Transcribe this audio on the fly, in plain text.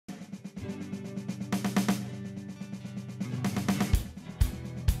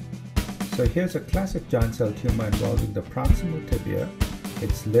So here's a classic giant cell tumor involving the proximal tibia.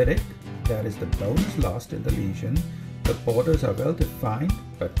 It's lytic, that is, the bone is lost in the lesion. The borders are well defined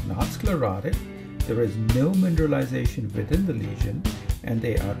but not sclerotic. There is no mineralization within the lesion, and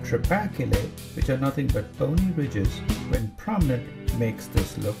they are trabeculae, which are nothing but bony ridges. When prominent, makes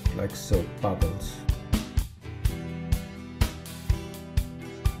this look like soap bubbles.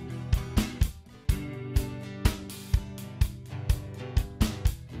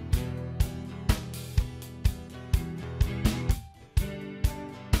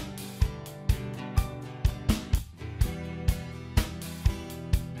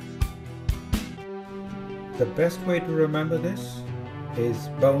 The best way to remember this is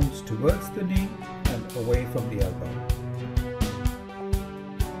bones towards the knee and away from the elbow.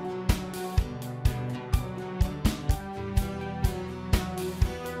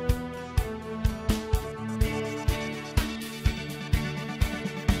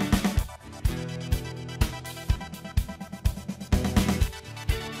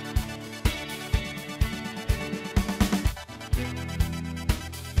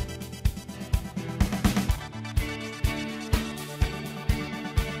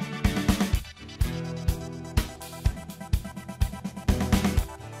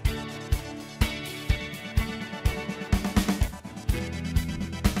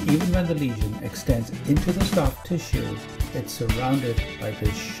 Even when the lesion extends into the soft tissue, it's surrounded by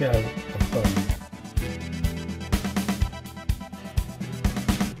this shell of bone.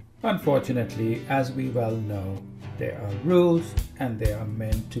 Unfortunately, as we well know, there are rules and they are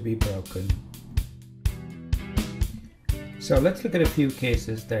meant to be broken. So let's look at a few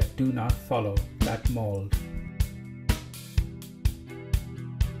cases that do not follow that mold.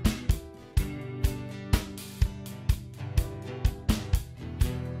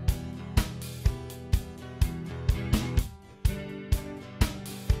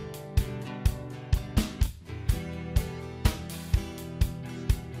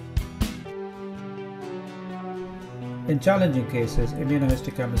 In challenging cases,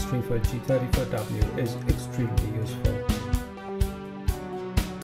 immunohistochemistry for G34W is extremely useful.